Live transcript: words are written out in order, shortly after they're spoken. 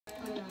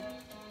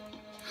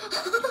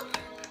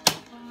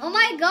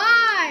my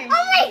gosh!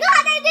 Oh my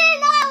god, I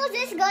didn't know I was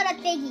this good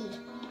at Piggy.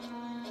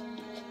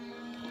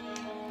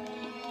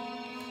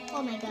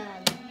 Oh my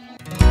god.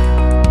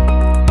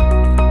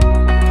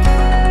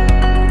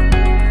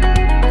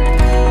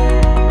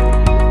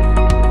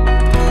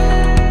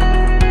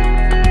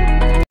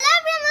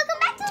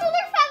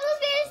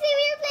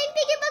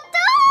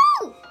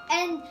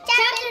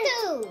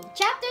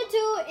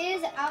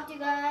 You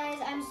guys,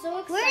 I'm so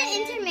excited. We're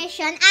in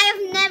intermission. I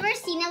have never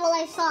seen it while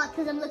I saw it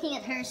because I'm looking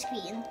at her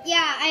screen.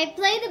 Yeah, I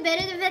played a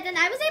bit of it and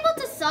I was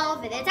able to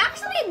solve it. It's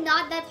actually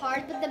not that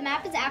hard, but the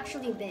map is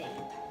actually big.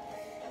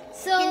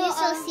 So can you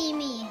still see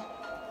me?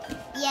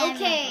 Yeah,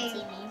 okay. Can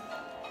see me.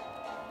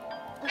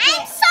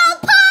 Okay. I'm so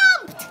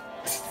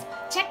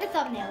pumped! Check the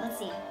thumbnail. Let's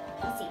see.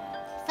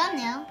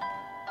 Thumbnail?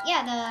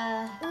 Yeah,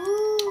 the...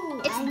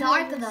 Ooh. It's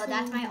dark though.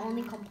 That's my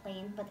only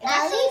complaint. But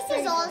Alice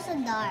is also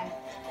dark.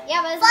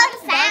 Yeah, but it's Fun not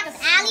as dark fact,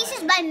 as Alice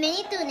is by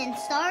Minitoon and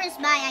Star is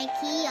by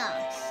IKEA.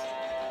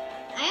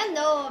 I don't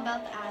know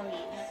about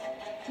Alice.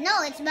 No,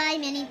 it's by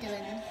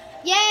Minitoon.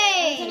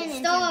 Yay!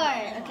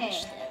 Store!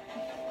 Okay.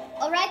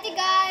 Alrighty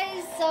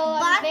guys, so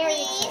I'm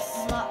very...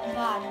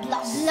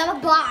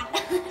 Bot.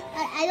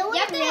 I don't want You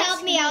have to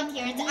help me out me.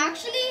 here. It's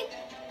actually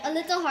a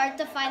little hard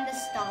to find the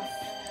stuff.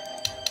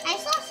 I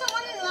saw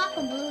someone unlock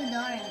a blue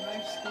door in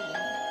our screen.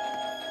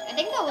 I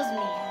think that was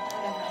me.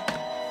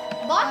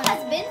 Whatever. Bot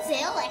has been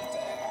selected.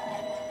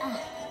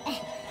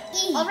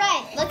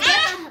 Alright, let's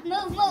get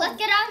move. Let's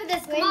get out of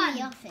this. Come We're on. in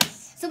the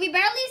office. So we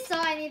barely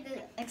saw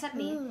anything except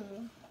me. Ooh.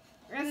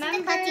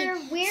 Remember,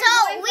 we're so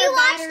going we for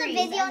watched the batteries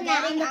video and now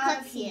in getting the out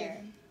of cutscene. here.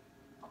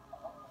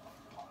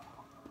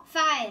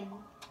 Fine.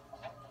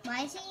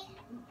 Why is he?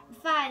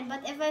 Fine,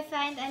 but if I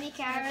find any I'm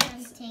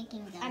carrots,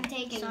 taking them. I'm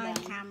taking Sorry,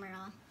 them.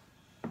 camera.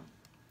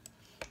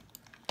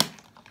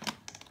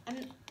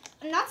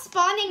 I'm not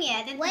spawning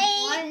yet. It's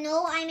Wait,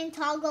 no, I'm in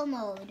toggle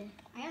mode.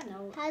 I don't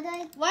know. How do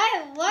I?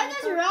 What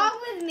is wrong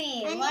with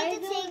me? I Why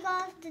need to take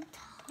off the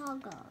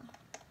toggle.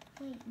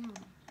 Wait, no.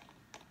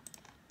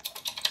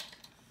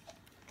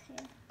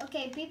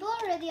 Okay, people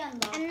already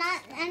unlocked.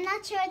 I'm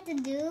not sure what to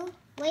do.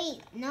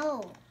 Wait,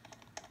 no.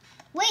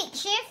 Wait,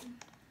 shift.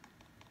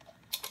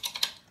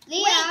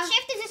 Leah. Wait,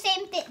 shift is the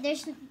same thing.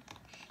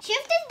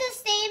 Shift is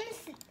the same.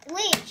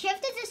 Wait,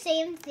 shift is the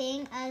same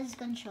thing as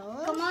control.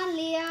 Come on, I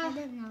Leah.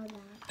 don't know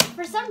that.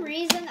 For some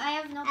reason, I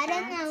have no I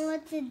don't pants. know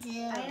what to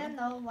do. I don't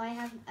know why I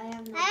have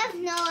no I have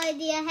no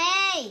idea.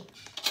 Hey!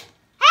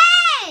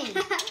 Hey!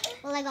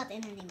 Well, I got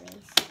in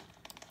anyways.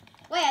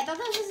 Wait, I thought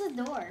that was a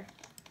door.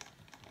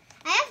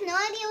 I have no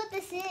idea what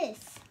this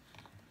is.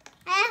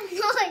 I have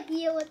no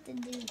idea what to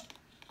do.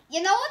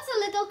 You know what's a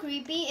little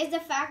creepy is the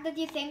fact that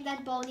you think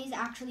that Boney's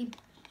actually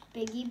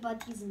Piggy,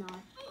 but he's not.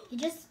 He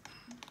just...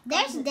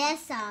 There's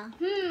Dessa.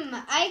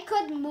 I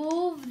could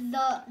move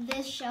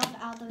this shelf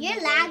out of the You're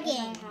way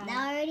lagging. if I had.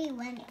 That already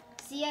went.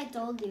 See, I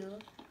told you.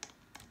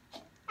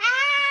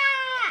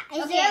 Ah!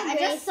 Is Okay, there a I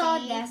just saw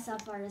Gracie?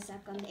 Dessa for a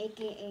second,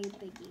 aka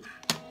Piggy.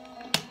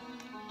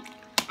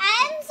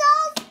 I'm so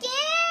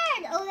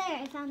scared! Oh, there,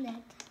 I found it.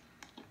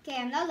 Okay,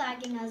 I'm not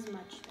lagging as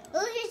much though.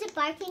 Oh, here's a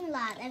parking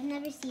lot. I've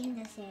never seen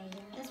this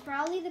area. That's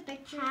probably the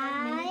picture of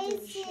Hi,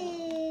 Minitoon show.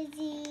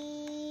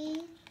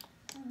 Susie.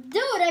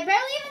 Dude, I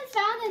barely even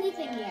found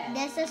anything yet.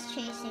 Dessa's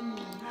chasing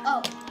me.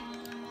 Oh,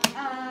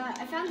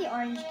 I found the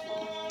orange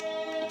key.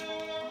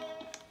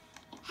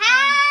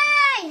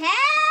 Hi!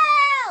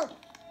 Help!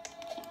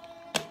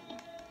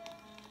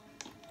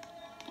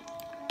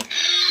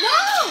 No!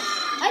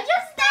 I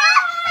just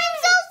died! I'm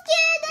so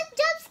scared! That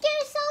jump scare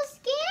is so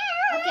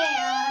scary! Okay,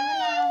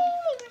 I'm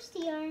Where's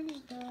the orange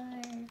door?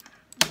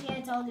 Yeah,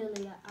 I told you,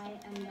 Leah. I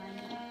am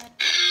lying.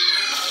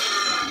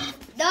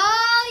 No,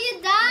 you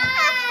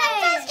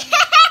died! I'm so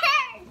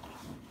scared!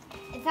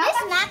 It's not This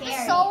that map scary,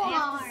 is so I have to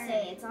hard.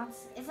 say. It's not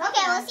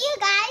Okay, that- we'll see you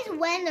guys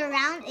when the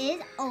round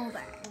is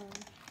over.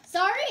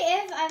 Sorry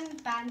if I'm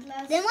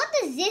pantless. Then what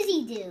does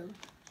Zizzy do?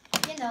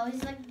 You know,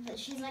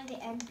 she's like the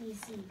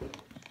NPC.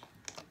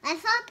 I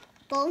thought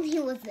Boney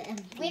was the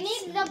MVP. We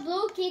need the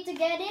blue key to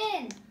get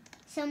in.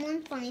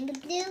 Someone find the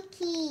blue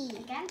key.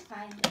 I can't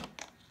find it.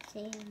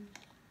 Same.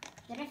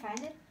 Did I find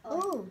it?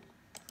 Oh,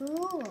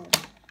 cool.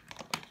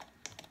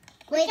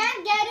 We Wait,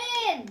 can't get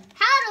in.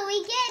 how do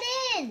we get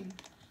in?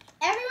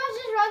 Everyone's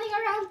just running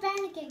around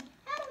panicking.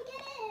 How do we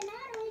get in?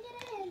 How do we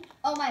get in?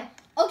 Oh my.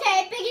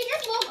 Okay, Piggy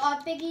just woke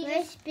up. Piggy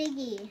Where's just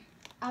Piggy?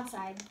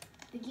 outside.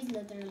 Piggy's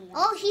literally outside.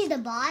 Oh, he's the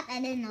bot?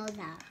 I didn't know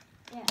that.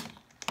 Yeah.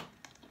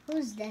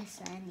 Who's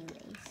Dessa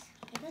anyways?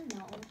 I don't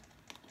know.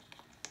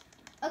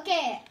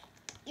 Okay.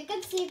 You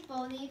can see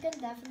Pony. You can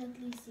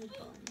definitely see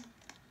Pony.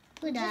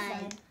 Who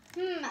died?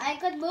 I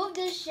could move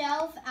this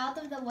shelf out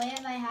of the way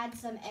if I had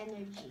some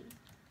energy.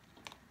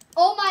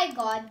 Oh my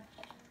god.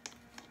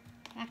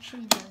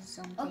 Actually does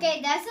something.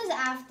 Okay, this is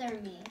after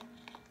me.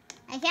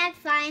 I can't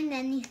find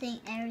anything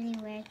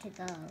anywhere to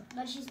go.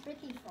 But she's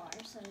pretty far,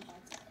 so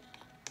that's it.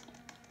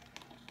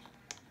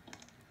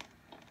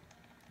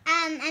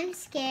 I'm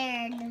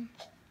scared.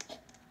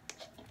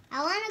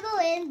 I want to go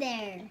in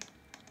there.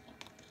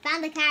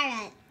 Found a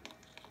carrot.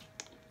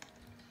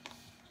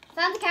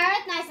 Found the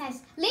carrot. Nice, nice.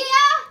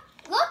 Leah,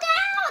 look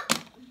out!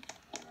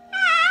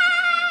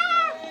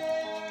 Ah!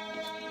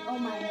 Oh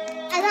my.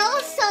 And that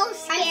was so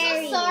scary.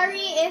 I'm so sorry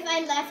if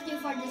I left you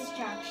for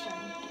distraction.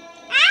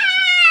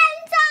 I'm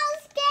so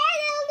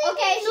scared.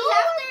 Okay,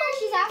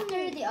 she's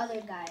after the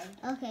other guy.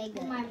 Okay,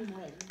 good. Whom I'm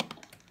with.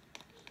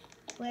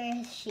 Where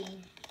is she?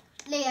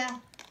 Leah.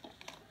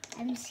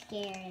 I'm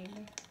scared.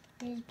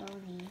 Where's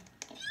Bonnie?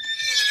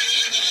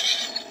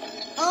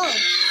 Oh.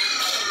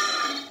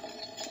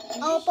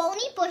 Oh,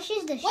 Bonnie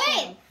pushes the Wait.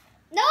 shelf.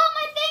 No,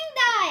 my thing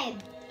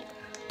died.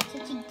 That's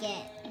what you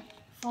get.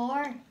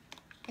 4.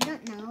 I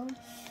don't know.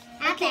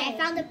 Okay. Okay, I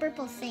found the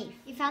purple safe.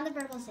 You found the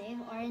purple safe.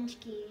 Orange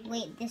key.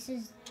 Wait, this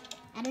is...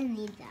 I don't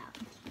need that.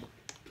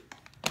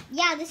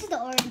 Yeah, this is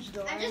the orange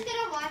door. I'm just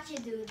gonna watch you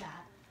do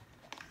that.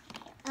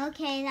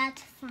 Okay,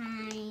 that's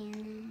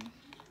fine.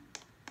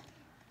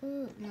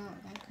 Ooh, no,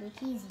 that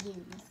cookie's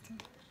used.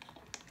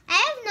 I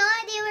have no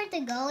idea where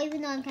to go,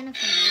 even though I'm kind of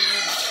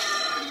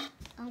familiar.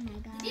 Oh my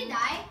god. Did you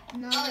die?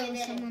 No, Oh, you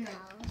didn't. someone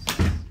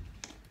else.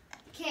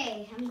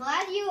 Okay, I'm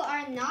glad you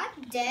are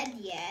not dead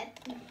yet.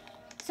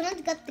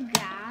 Someone's got the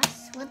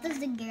grass. What does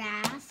the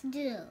grass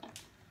do?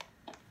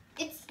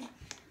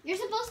 You're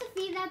supposed to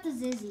feed that to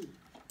Zizzy.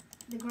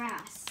 The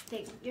grass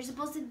thing. You're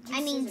supposed to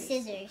do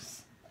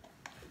scissors.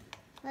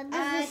 What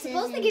does the it's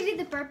supposed to give you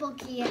the purple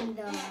key and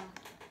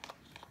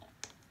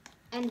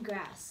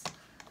grass.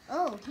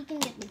 Oh, he can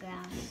get the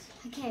grass.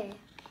 Okay.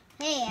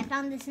 Hey, I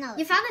found this note.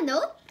 You found a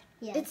note?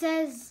 Yeah. It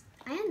says,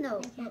 I don't know.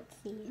 I can't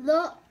see.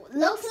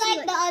 Looks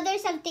like the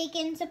others have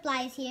taken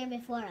supplies here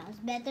before us.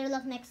 Better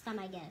look next time,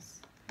 I guess.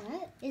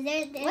 What?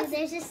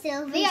 There's a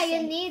silver Yeah,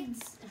 safe.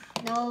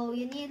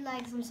 you need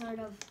like some sort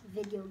of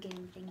video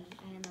game thingy.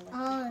 I don't know what to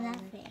call that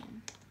it.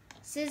 thing.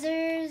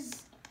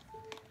 Scissors.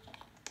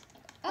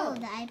 Oh,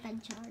 the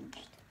iPad charged.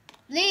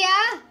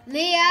 Leah!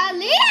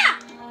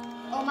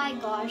 Oh my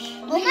gosh.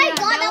 Oh my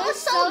god, that was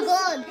so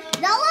good.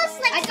 That was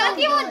like I thought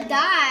you would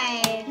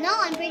die. No,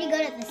 I'm pretty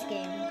good at this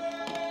game.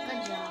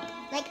 Good job.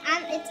 Like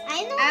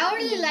I know. I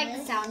really like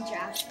the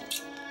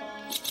soundtrack.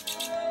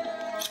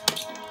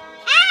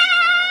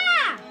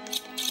 Ah!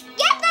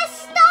 Get the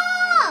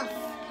stuff!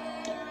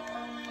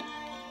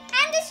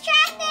 I'm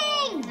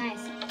distracting.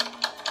 Nice.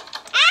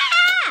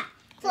 Ah!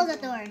 Close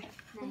the door. Nice.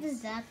 What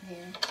does that do?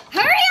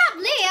 Hurry up,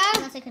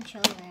 Leah! That's a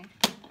controller.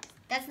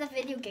 That's the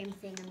video game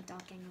thing I'm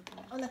talking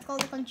about. Oh, let's call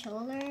the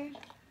controller.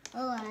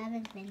 Oh, I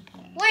haven't been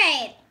here.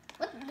 Wait,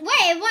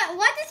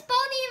 what is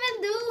Pony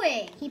even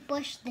doing? He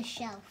pushed the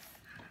shelf.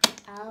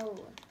 Oh.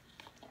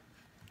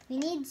 We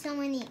need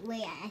someone.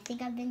 Wait, I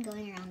think I've been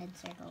going around in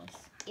circles.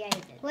 Yeah,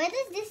 you did. What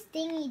does this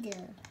thingy do?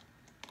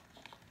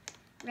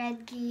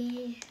 Red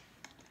key.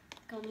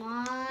 Come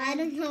on. I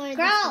don't know where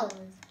Girl! this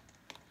goes.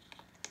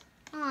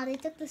 Oh, they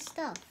took the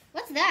stuff.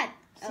 What's that?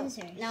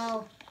 Scissors. Oh,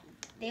 no,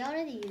 they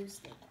already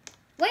used it.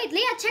 Wait,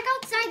 Leah, check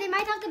outside. They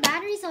might have the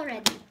batteries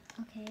already.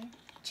 Okay.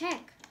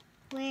 Check.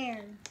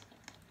 Where?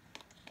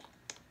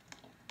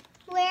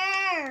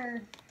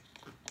 Where?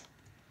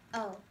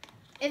 Oh.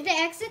 If the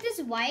exit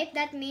is white,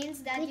 that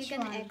means that Which you can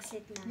one?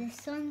 exit now.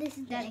 This one, this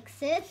is the That-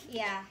 exit.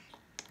 Yeah.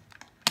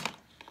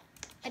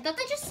 I thought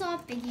I just saw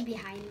Piggy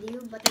behind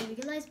you, but I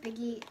realized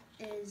Piggy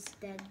is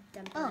dead Oh,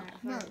 temporarily.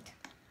 note.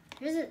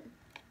 Here's it.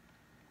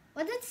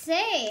 What did it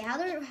say? How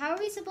are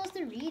we supposed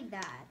to read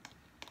that?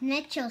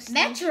 Metro.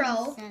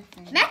 Metro? 7.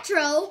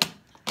 Metro?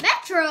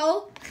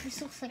 Metro? This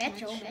looks like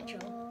Metro.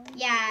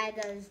 Yeah, it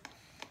does.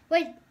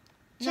 Wait,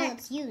 No, check.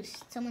 it's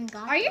used. Someone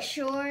got Are you it.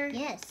 sure?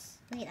 Yes.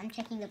 Wait, I'm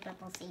checking the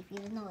purple safe,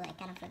 even though I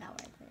kind of forgot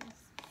where it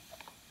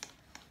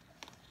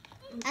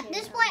is. At Okay,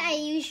 this point, I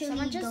usually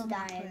someone go just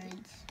died.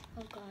 backwards.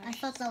 Oh gosh. I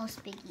thought that was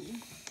Piggy.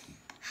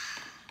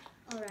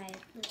 Alright,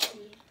 let's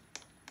see.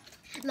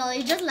 Lol,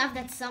 you just left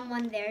that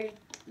someone there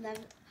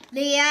left.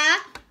 Leah?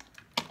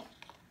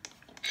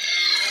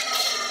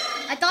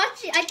 I thought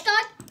she died.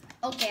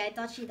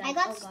 I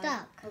got Oh, God.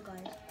 stuck. Oh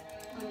god.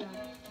 Oh no.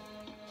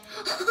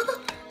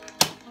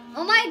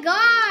 Oh my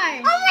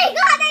gosh! Oh my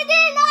god, I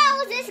didn't know I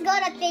was this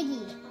good at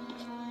Piggy.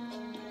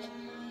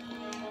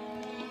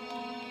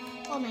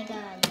 Oh my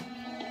god.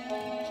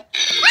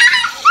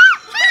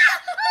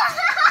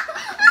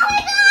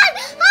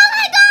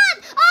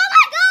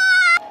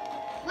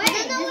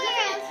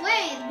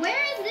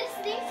 Where is this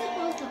thing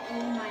supposed to?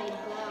 Oh my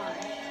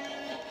gosh.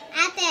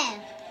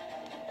 Ate.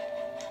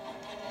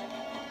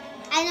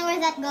 I know where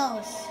that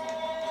goes.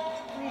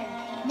 Where?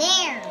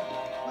 There.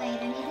 Wait,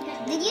 I need to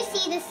get. Did you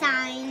see the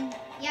sign?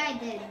 Yeah, I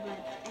did, but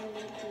I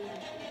need to.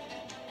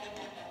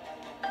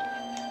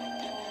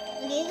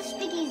 Okay, this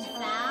Piggy's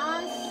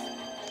fast.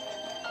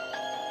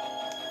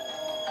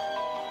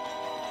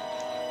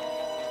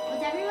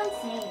 What's everyone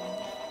saying?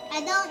 I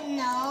don't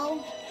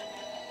know.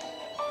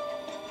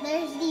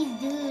 There's these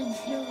dudes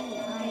who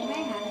Okay, my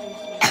hands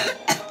are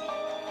sweaty.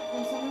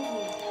 Oh,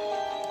 someone's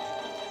here.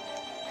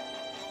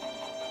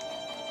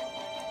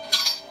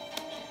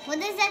 What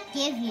does that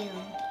give you?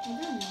 I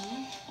don't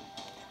know.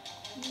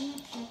 Let me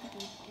check it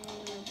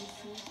out.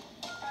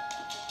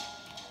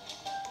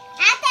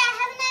 Ate, I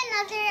have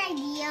another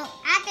idea.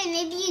 Ate,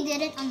 maybe you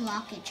didn't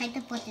unlock it. Try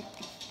to put it.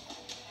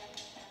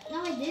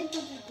 No, I did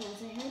put it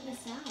close. I heard the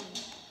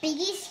sound.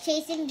 Piggy's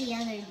chasing the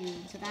other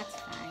dude, so that's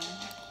fine.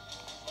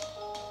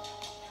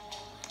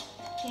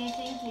 Okay,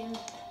 thank you.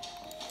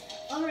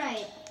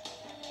 Alright.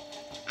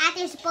 Ate,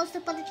 you're supposed to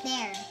put it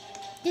there.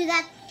 Do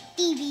that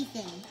TV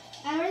thing.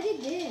 I already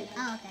did.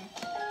 Oh, okay.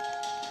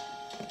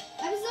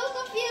 I'm so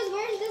confused.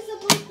 Where is this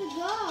supposed to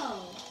go?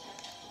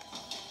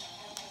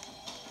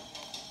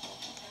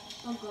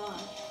 Oh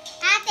god.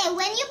 Ate,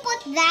 when you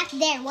put that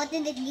there, what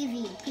did it give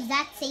you? Because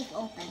that safe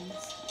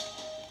opens.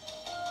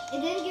 It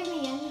didn't give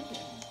me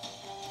anything.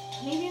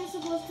 Maybe I'm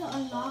supposed to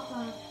unlock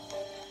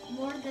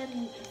more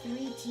than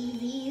 3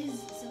 TVs.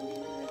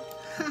 Something like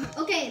that.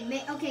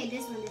 Okay,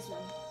 this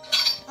one.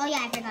 Oh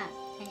yeah, I forgot.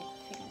 I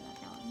forgot about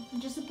that one. I'm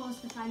just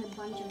supposed to find a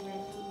bunch of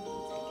red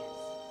TVs, I guess.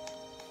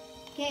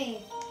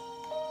 Okay.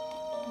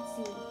 Let's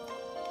see.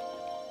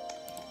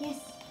 Yes.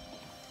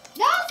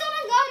 No,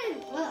 someone got it!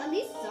 Well, at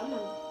least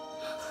someone.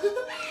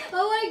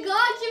 Oh my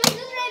god, she was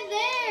just right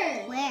there!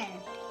 Where?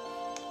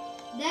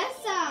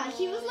 Dessa,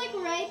 she was like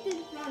right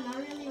in front, not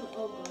really.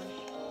 Oh gosh.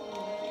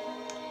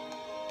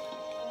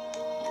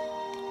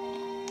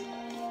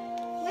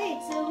 Wait,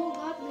 so who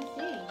got the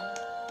thing?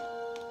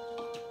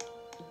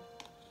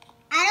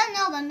 I don't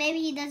know, but maybe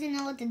he doesn't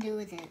know what to do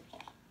with it.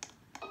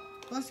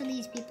 Most of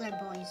these people are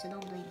boys, so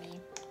don't blame me.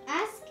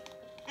 Ask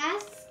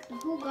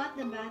who got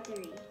the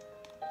battery.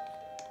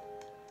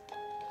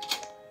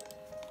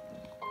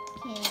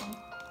 Okay.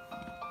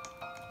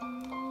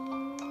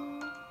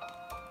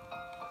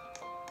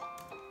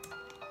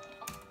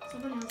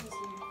 Someone else is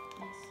here.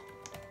 Yes.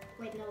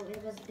 Wait, no,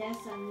 it was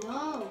Dessa.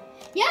 No.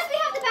 Yes, we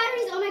have the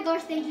batteries. Oh my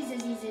gosh, thank you,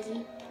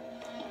 Zizzy.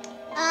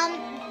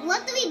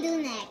 What do we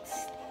do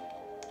next?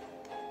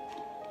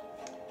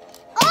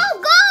 Oh,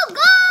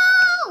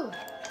 go!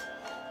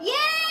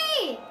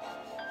 Yay!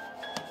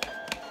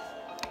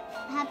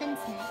 What happens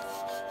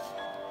next?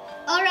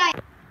 All right.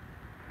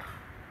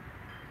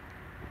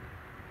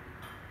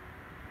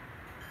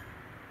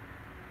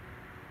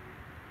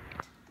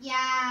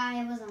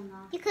 Yeah, it was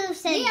unlocked. You could have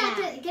said that.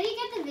 Can you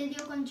get the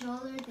video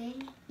controller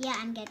thing? Yeah,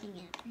 I'm getting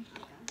it. Okay.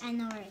 I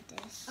know where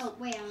it is. Oh,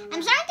 wait.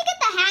 I'm starting to get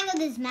the hang of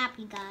this map,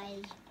 you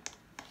guys.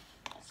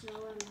 So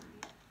am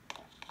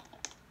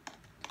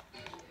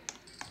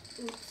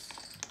I. Oops.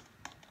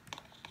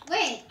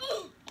 Wait.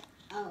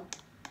 Oh.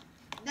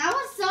 That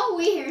was so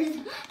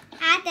weird.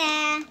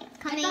 Ate,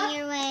 coming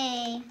your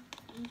way.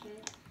 Okay.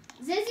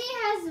 Zizzy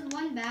has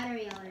 1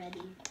 battery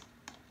already.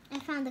 I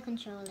found the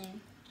controller.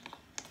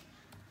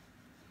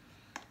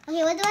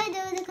 Okay, what do I do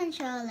with the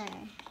controller?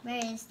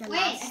 Where is the Wait,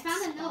 last I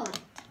found a spot? note.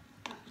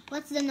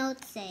 What's the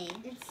note say?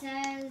 It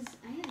says,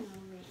 I don't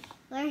know, wait.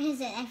 Where is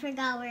it? I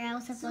forgot where I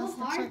was So supposed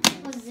to hard put to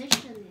it.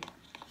 position it.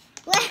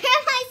 Where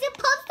am I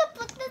supposed to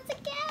put this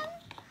again?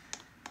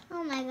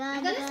 Oh my god.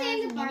 I'm gonna guys, stay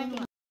in the I'm getting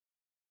parking.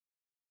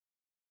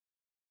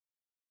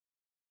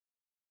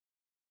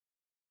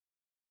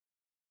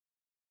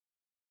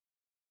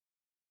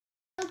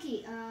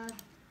 Okay,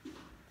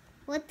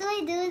 What do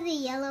I do with the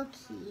yellow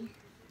key?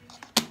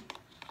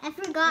 I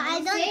forgot. I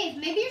don't. Safe.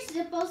 Maybe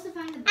you're supposed to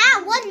find the.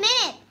 1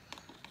 minute.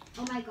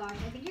 Oh my gosh,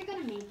 I think you're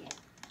gonna make it.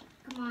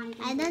 Come on, you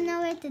can I do don't it. know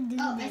where to do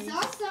Oh, this. I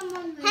saw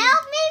someone with...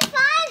 Help me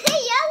find the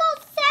yellow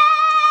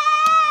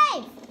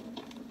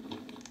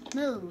safe!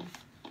 Move,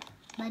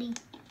 buddy.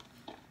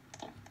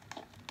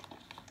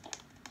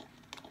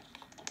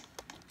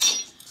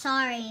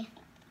 Sorry.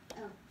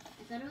 Oh,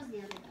 I thought it was the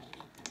other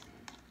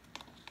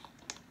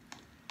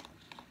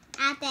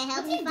guy. Ate, help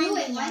What's me he find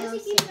doing? the Why yellow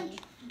does he keep safe.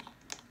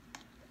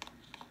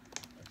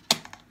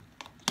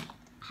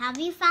 Have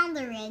you found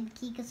the red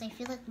key? Because I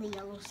feel like the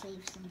yellow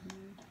safe's in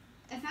here.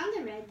 I found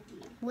the red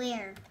key.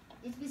 Where?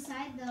 It's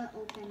beside the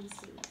open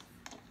safe.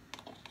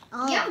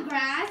 Oh. You have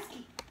grass?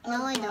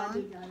 No, I God, don't.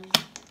 he does.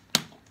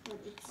 But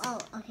it's... Oh,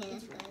 okay,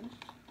 that's good.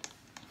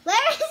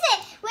 Where is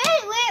it?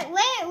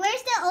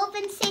 Where's the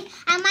open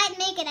safe? I might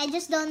make it. I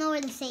just don't know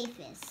where the safe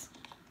is.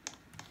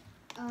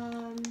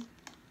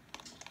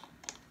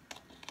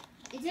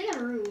 It's in a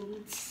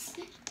room.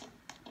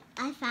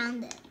 I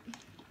found it.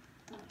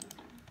 Oh, okay.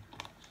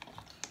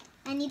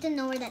 I need to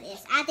know where that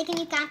is. Ate, can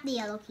you count the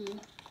yellow key?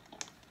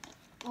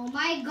 Oh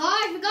my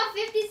gosh, we got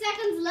 50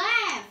 seconds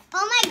left.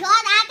 Oh my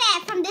god,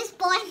 Ate, from this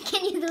point,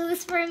 can you do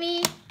this for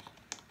me?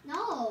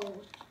 No.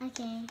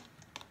 Okay.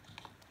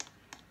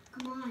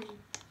 Come on.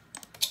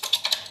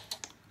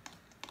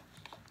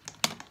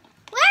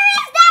 Where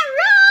is that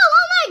room?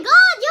 Oh my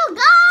god, you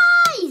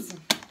guys!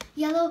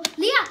 Yellow.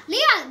 Leah,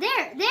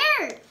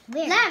 there.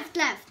 Where? Left.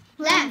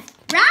 Right,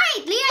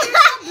 Leah, you're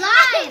so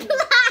blind.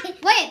 Blind.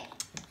 Wait.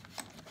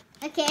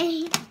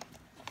 Okay.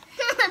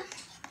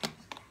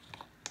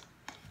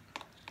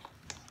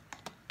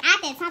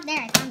 Ate, it's not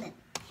there. I found it.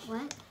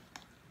 What?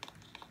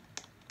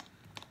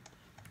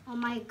 Oh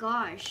my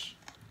gosh.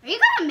 Are you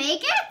gonna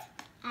make it?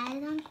 I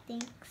don't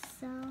think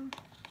so.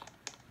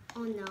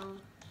 Oh no.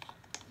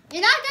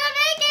 You're not gonna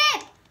make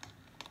it!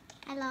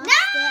 I lost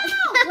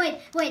No! it.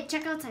 wait,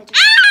 check outside.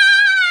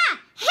 Ah!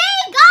 He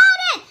got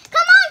it!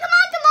 Come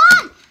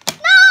on!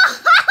 No!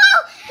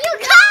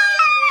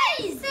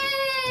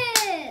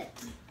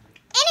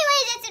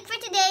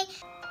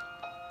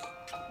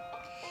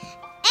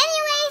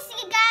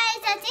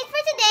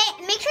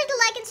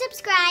 like, and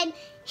subscribe.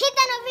 Hit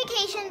that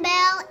notification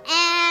bell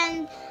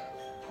and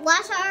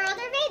watch our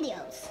other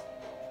videos.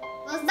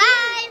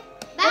 Bye.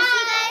 We'll see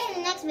you guys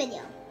in the next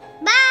video.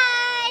 Bye.